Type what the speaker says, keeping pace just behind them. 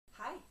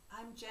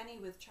I'm Jenny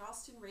with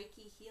Charleston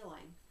Reiki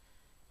Healing,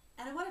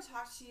 and I want to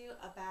talk to you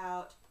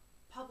about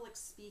public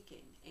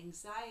speaking,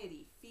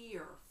 anxiety,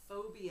 fear,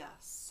 phobia.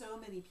 So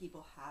many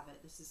people have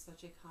it. This is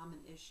such a common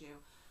issue.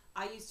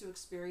 I used to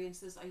experience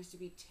this. I used to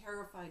be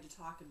terrified to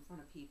talk in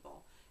front of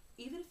people,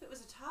 even if it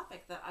was a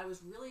topic that I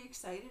was really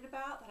excited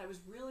about, that I was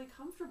really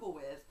comfortable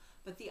with.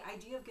 But the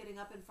idea of getting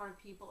up in front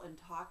of people and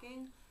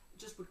talking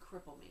just would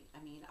cripple me.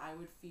 I mean, I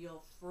would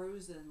feel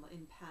frozen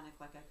in panic,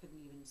 like I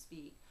couldn't even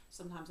speak.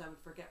 Sometimes I would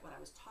forget what I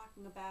was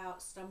talking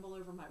about, stumble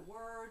over my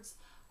words.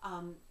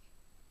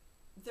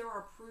 There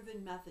are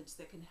proven methods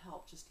that can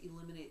help just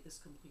eliminate this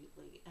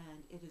completely,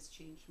 and it has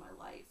changed my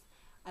life.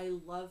 I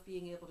love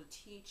being able to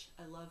teach.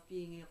 I love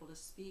being able to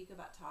speak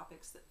about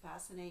topics that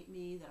fascinate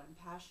me, that I'm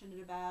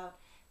passionate about,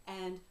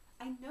 and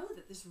I know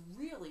that this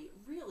really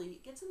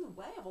gets in the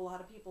way of a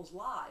lot of people's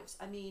lives.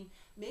 I mean,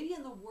 maybe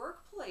in the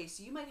workplace,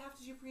 you might have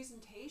to do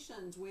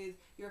presentations with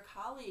your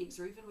colleagues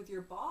or even with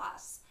your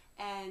boss,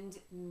 and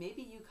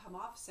maybe you come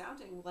off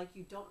sounding like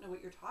you don't know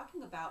what you're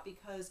talking about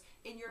because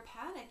in your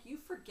panic, you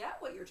forget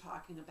what you're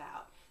talking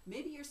about.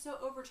 Maybe you're so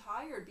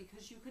overtired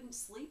because you couldn't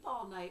sleep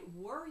all night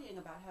worrying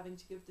about having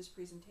to give this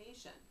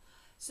presentation.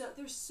 So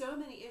there's so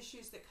many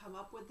issues that come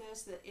up with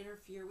this that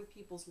interfere with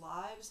people's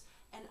lives,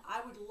 and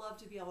I would love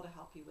to be able to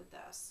help you with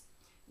this.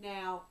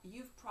 Now,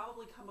 you've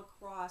probably come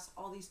across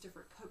all these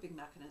different coping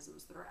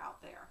mechanisms that are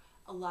out there.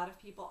 A lot of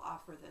people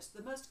offer this.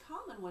 The most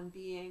common one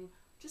being,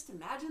 just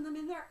imagine them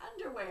in their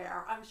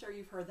underwear. I'm sure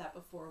you've heard that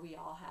before, we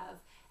all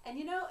have. And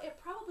you know, it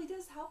probably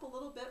does help a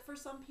little bit for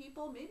some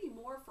people, maybe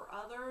more for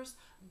others,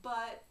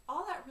 but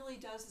all that really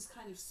does is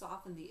kind of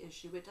soften the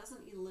issue. It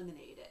doesn't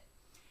eliminate it.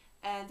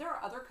 And there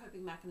are other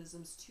coping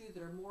mechanisms too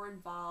that are more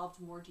involved,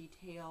 more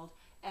detailed,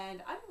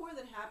 and I'm more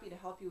than happy to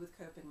help you with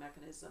coping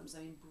mechanisms.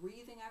 I mean,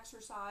 breathing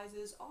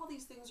exercises, all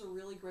these things are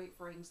really great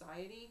for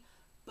anxiety,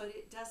 but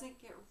it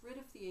doesn't get rid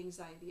of the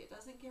anxiety. It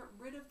doesn't get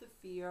rid of the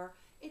fear.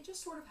 It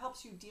just sort of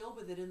helps you deal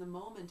with it in the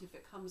moment if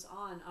it comes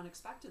on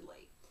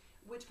unexpectedly,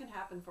 which can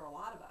happen for a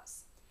lot of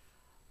us.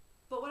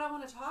 But what I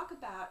want to talk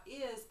about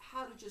is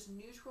how to just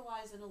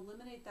neutralize and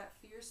eliminate that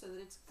fear so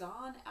that it's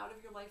gone out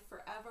of your life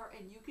forever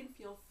and you can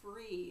feel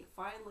free,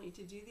 finally,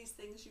 to do these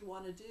things you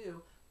want to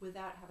do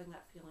without having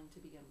that feeling to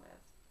begin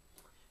with.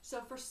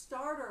 So for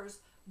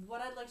starters,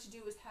 what I'd like to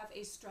do is have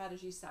a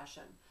strategy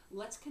session.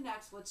 Let's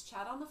connect, let's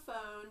chat on the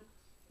phone,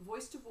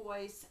 voice to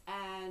voice,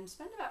 and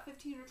spend about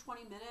 15 or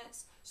 20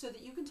 minutes so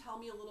that you can tell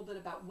me a little bit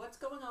about what's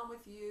going on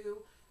with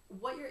you,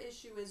 what your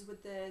issue is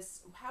with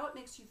this, how it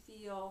makes you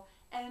feel,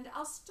 and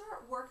I'll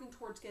start working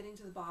towards getting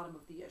to the bottom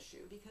of the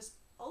issue, because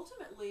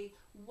ultimately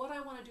what I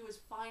want to do is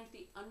find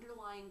the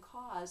underlying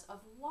cause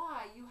of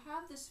why you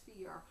have this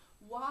fear,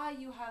 why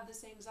you have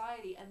this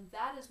anxiety, and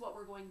that is what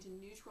we're going to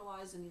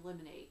neutralize and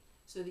eliminate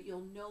so that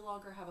you'll no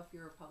longer have a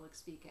fear of public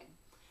speaking.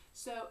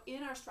 So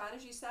in our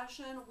strategy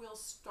session, we'll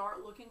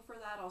start looking for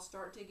that. I'll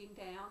start digging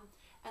down.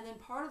 And then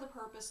part of the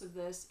purpose of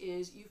this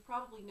is, you've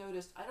probably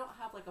noticed I don't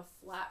have like a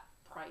flat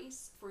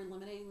price for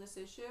eliminating this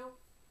issue.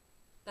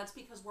 That's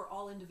because we're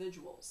all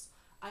individuals.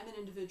 I'm an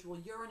individual,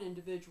 you're an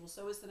individual,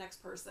 so is the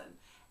next person.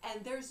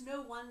 And there's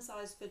no one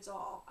size fits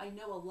all. I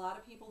know a lot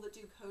of people that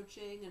do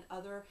coaching and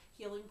other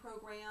healing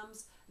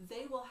programs,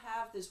 they will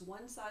have this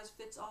one size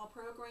fits all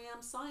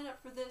program. Sign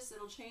up for this,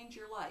 it'll change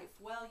your life.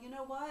 Well, you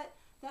know what?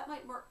 That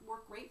might work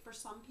great for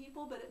some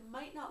people, but it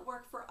might not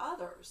work for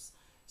others.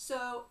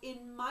 So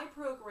in my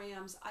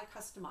programs, I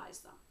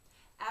customize them.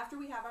 After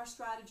we have our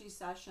strategy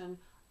session,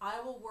 I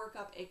will work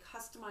up a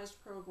customized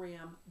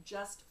program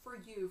just for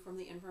you from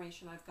the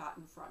information I've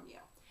gotten from you.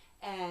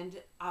 And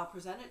I'll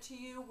present it to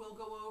you, we'll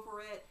go over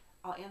it,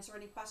 I'll answer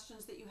any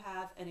questions that you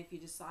have, and if you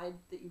decide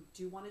that you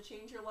do want to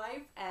change your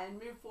life and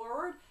move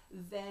forward,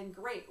 then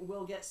great,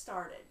 we'll get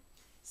started.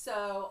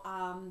 So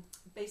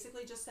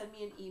basically just send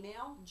me an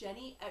email,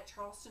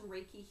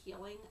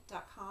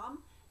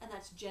 Jenni@charlestonreikihealing.com, and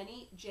that's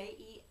Jenni,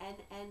 Jenni,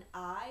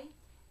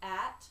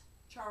 at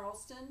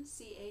Charleston,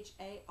 Charleston,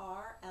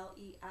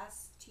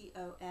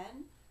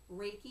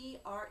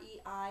 Reiki,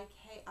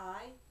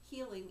 Reiki,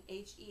 healing,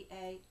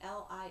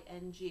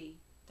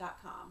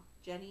 healing.com.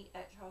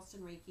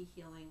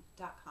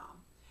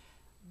 Jenni@charlestonreikihealing.com.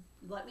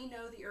 Let me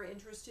know that you're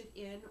interested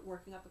in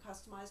working up a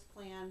customized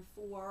plan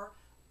for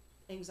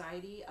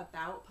anxiety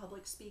about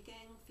public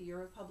speaking, fear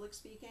of public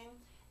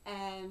speaking,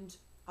 and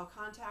I'll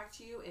contact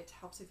you. It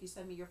helps if you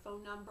send me your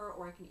phone number,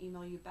 or I can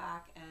email you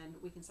back and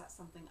we can set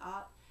something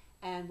up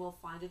and we'll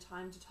find a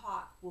time to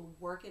talk. We'll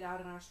work it out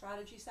in our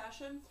strategy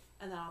session,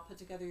 and then I'll put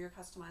together your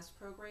customized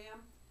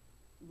program.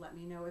 Let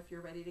me know if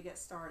you're ready to get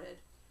started.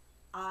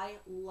 I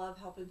love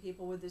helping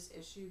people with this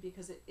issue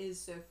because it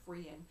is so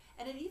freeing,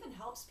 and it even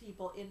helps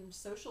people in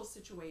social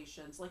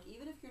situations. Like,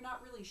 even if you're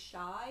not really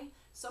shy,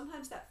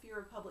 sometimes that fear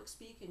of public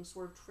speaking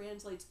sort of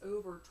translates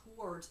over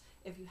towards,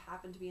 if you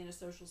happen to be in a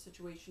social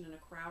situation in a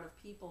crowd of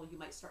people, you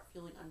might start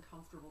feeling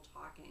uncomfortable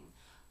talking.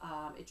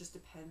 It just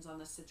depends on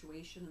the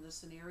situation and the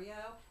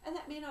scenario, and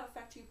that may not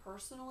affect you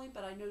personally,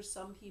 but I know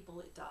some people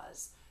it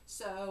does.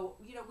 So,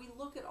 you know, we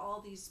look at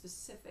all these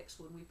specifics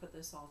when we put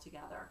this all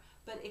together.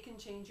 but it can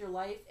change your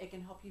life. It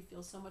can help you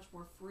feel so much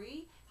more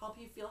free, help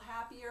you feel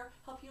happier,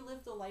 help you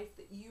live the life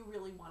that you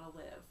really want to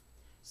live.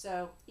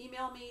 So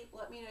email me,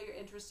 let me know you're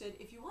interested.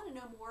 If you want to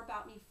know more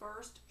about me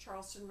first,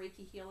 Charleston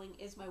Reiki Healing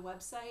is my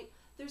website.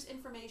 There's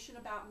information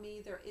about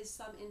me. There is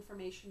some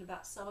information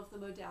about some of the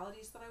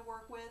modalities that I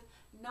work with.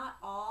 Not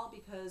all,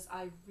 because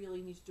I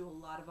really need to do a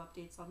lot of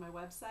updates on my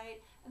website.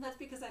 And that's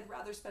because I'd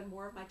rather spend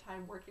more of my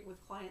time working with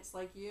clients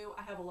like you.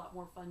 I have a lot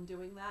more fun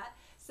doing that.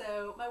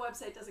 So my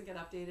website doesn't get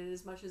updated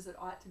as much as it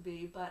ought to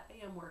be, but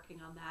I am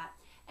working on that.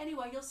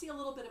 Anyway, you'll see a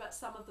little bit about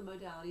some of the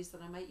modalities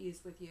that I might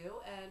use with you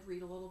and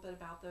read a little bit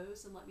about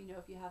those and let me know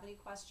if you have any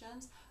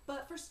questions.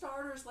 But for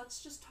starters,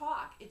 let's just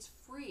talk. It's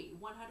free,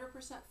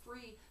 100%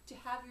 free to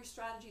have your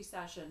strategy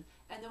session,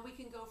 and then we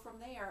can go from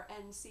there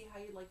and see how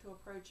you'd like to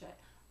approach it.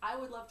 I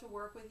would love to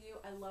work with you.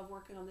 I love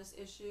working on this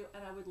issue,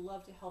 and I would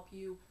love to help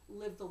you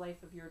live the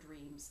life of your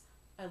dreams.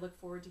 I look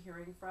forward to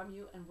hearing from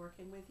you and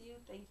working with you.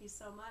 Thank you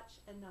so much,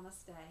 and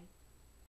namaste.